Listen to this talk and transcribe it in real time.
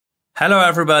Hello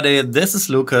everybody, this is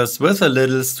Lukas with a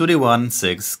little Studio One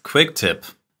 6 quick tip.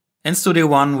 In Studio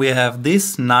One we have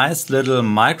these nice little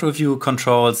micro view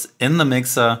controls in the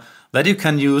mixer that you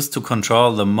can use to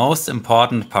control the most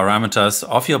important parameters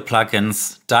of your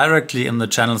plugins directly in the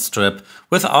channel strip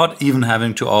without even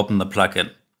having to open the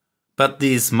plugin. But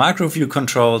these micro view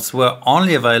controls were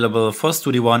only available for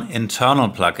Studio One internal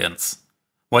plugins.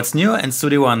 What's new in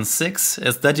Studio One 6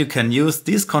 is that you can use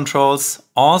these controls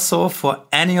also for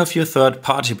any of your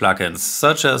third-party plugins,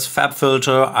 such as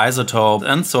FabFilter, Isotope,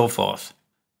 and so forth.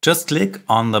 Just click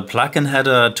on the plugin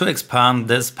header to expand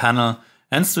this panel,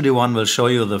 and Studio One will show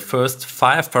you the first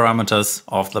 5 parameters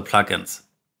of the plugins.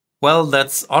 Well,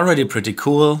 that's already pretty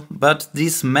cool, but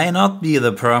these may not be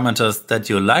the parameters that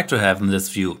you like to have in this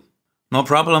view. No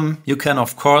problem, you can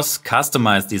of course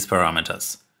customize these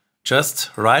parameters. Just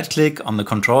right-click on the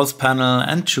controls panel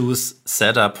and choose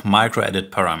Setup Micro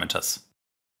Edit Parameters.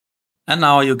 And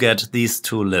now you get these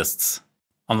two lists.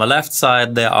 On the left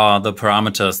side there are the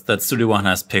parameters that Studio One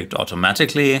has picked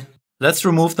automatically. Let's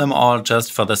remove them all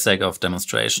just for the sake of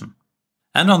demonstration.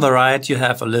 And on the right you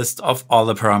have a list of all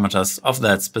the parameters of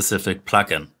that specific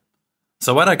plugin.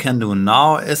 So what I can do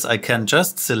now is I can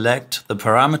just select the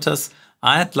parameters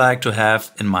I'd like to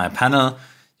have in my panel.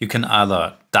 You can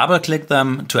either double-click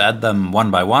them to add them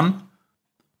one by one,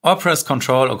 or press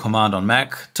Ctrl or Command on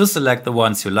Mac to select the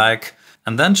ones you like,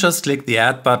 and then just click the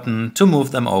Add button to move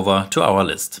them over to our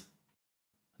list.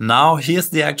 Now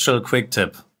here's the actual quick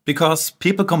tip, because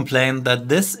people complain that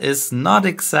this is not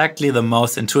exactly the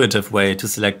most intuitive way to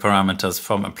select parameters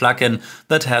from a plugin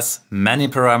that has many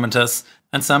parameters,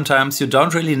 and sometimes you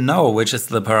don't really know which is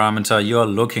the parameter you're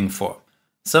looking for.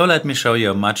 So let me show you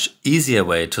a much easier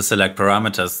way to select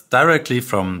parameters directly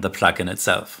from the plugin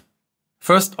itself.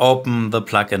 First open the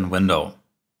plugin window.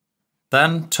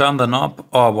 Then turn the knob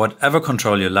or whatever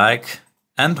control you like,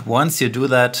 and once you do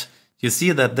that, you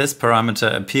see that this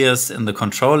parameter appears in the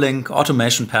control link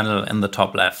automation panel in the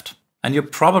top left. And you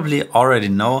probably already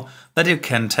know that you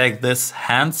can take this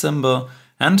hand symbol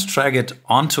and drag it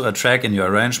onto a track in your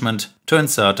arrangement to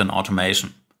insert an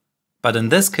automation. But in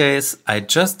this case, I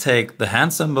just take the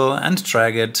hand symbol and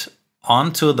drag it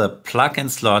onto the plugin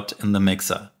slot in the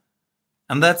mixer.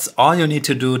 And that's all you need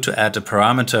to do to add a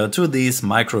parameter to these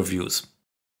micro views.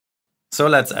 So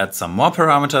let's add some more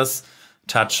parameters,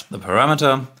 touch the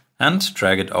parameter and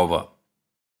drag it over.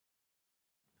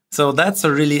 So that's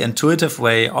a really intuitive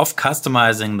way of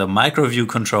customizing the micro view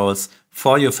controls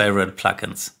for your favorite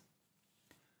plugins.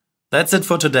 That's it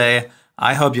for today.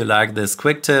 I hope you liked this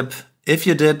quick tip. If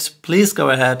you did, please go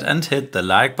ahead and hit the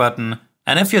like button.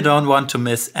 And if you don't want to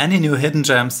miss any new hidden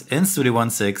gems in Studio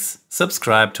One 6,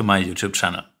 subscribe to my YouTube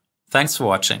channel. Thanks for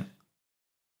watching.